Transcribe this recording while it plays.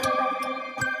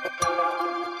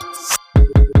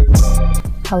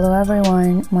Hello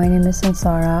everyone, my name is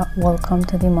Sansara. Welcome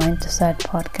to the Mind to Set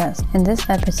podcast. In this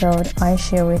episode, I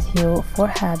share with you 4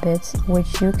 habits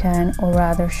which you can or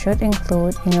rather should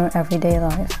include in your everyday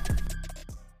life.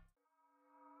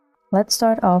 Let's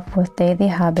start off with daily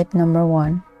habit number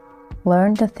 1.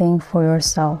 Learn to think for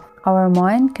yourself. Our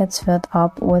mind gets filled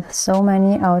up with so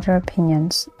many outer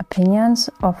opinions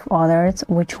of others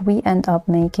which we end up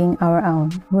making our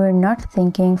own. We're not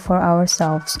thinking for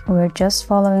ourselves, we're just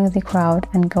following the crowd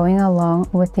and going along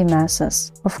with the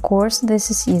masses. Of course, this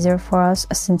is easier for us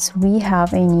since we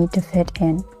have a need to fit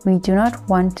in. We do not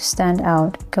want to stand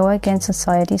out, go against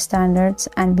society standards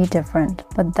and be different.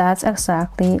 But that's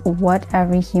exactly what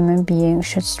every human being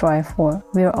should strive for.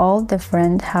 We are all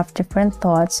different, have different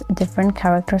thoughts, different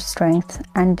character strengths,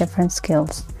 and different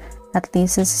skills. At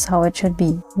least this is how it should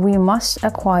be. We must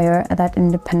acquire that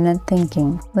independent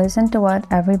thinking. Listen to what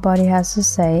everybody has to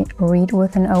say, read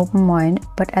with an open mind,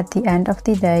 but at the end of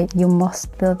the day, you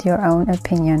must build your own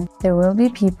opinion. There will be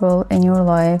people in your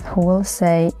life who will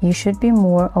say you should be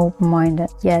more open-minded.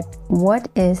 Yet, what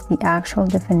is the actual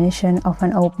definition of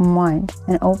an open mind?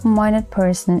 An open-minded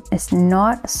person is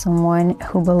not someone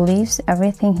who believes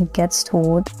everything he gets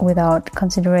told without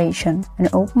consideration. An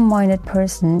open-minded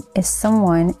person is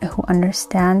someone who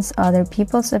understands other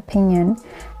people's opinion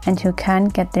and who can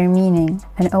get their meaning.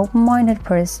 An open-minded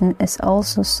person is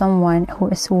also someone who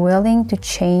is willing to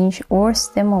change or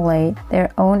stimulate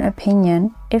their own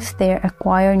opinion if they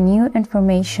acquire new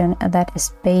information that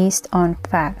is based on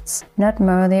facts, not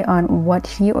merely on what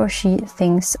he or she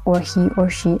thinks or he or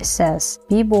she says.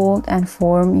 Be bold and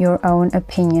form your own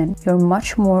opinion. You're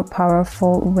much more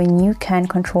powerful when you can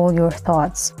control your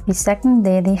thoughts. The second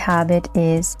daily habit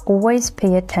is always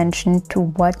pay attention to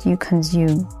what you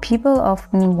consume. People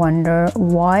often wonder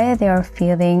why they are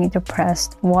feeling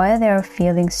depressed, why they are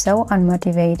feeling so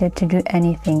unmotivated to do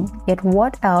anything. Yet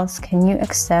what else can you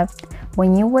accept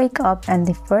when you wake up and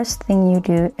the first thing you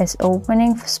do is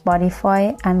opening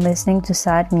Spotify and listening to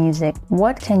sad music?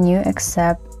 What can you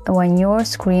accept when your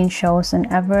screen shows an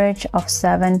average of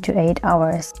 7 to 8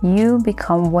 hours? You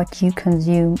become what you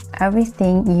consume.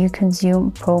 Everything you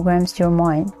consume programs your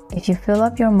mind. If you fill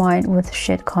up your mind with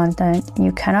shit content,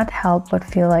 you cannot help but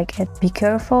feel like it. Be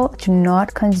careful to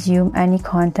not consume any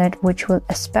content which will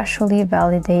especially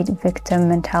validate victim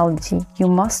mentality. You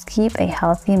must keep a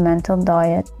healthy mental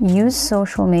diet. Use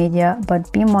social media, but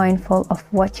be mindful of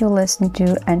what you listen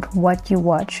to and what you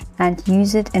watch, and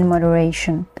use it in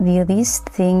moderation. The least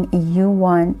thing you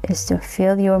want is to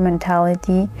fill your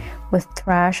mentality with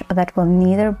trash that will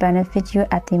neither benefit you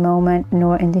at the moment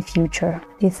nor in the future.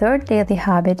 The third daily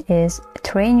habit is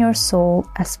train your soul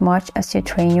as much as you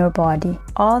train your body.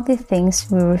 All the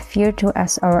things we refer to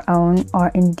as our own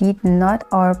are indeed not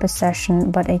our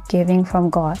possession but a giving from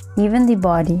God. Even the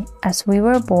body, as we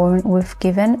were born, we've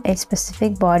given a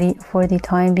specific body for the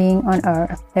time being on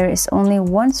earth. There is only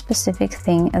one specific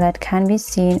thing that can be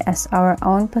seen as our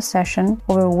own possession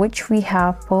over which we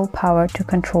have full power to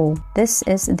control. This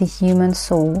is the human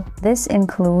soul. This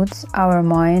includes our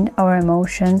mind, our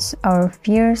emotions, our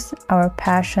fears, our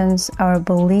passions, our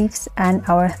beliefs, and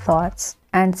our thoughts.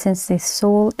 And since the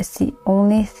soul is the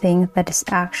only thing that is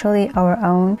actually our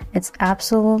own, it's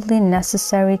absolutely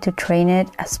necessary to train it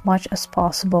as much as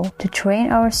possible. To train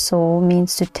our soul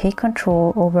means to take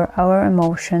control over our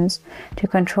emotions, to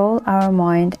control our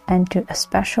mind, and to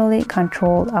especially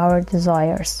control our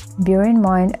desires. Bear in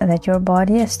mind that your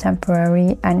body is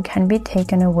temporary and can be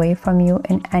taken away from you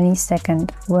in any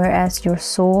second, whereas your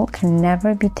soul can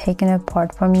never be taken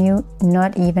apart from you,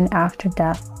 not even after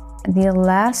death. The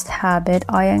last habit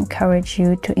I encourage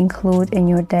you to include in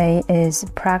your day is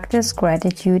practice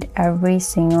gratitude every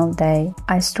single day.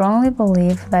 I strongly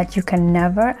believe that you can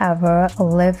never ever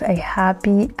live a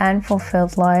happy and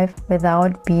fulfilled life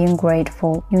without being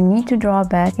grateful. You need to draw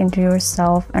back into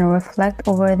yourself and reflect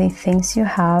over the things you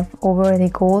have, over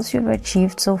the goals you've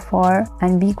achieved so far,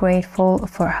 and be grateful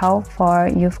for how far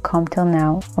you've come till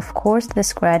now. Of course,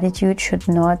 this gratitude should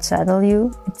not settle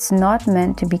you. It's not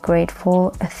meant to be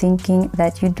grateful, thinking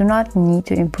that you do not need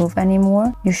to improve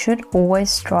anymore. You should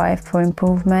always strive for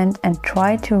improvement and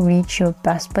try to reach your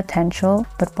best potential,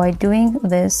 but by doing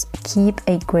this, keep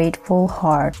a grateful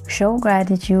heart. Show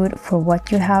gratitude for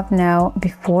what you have now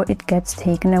before it gets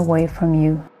taken away from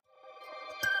you.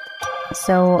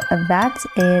 So that's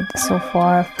it so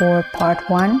far for part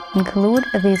 1. Include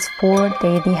these 4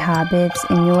 daily habits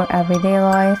in your everyday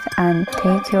life and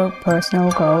take your personal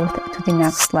growth to the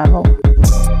next level.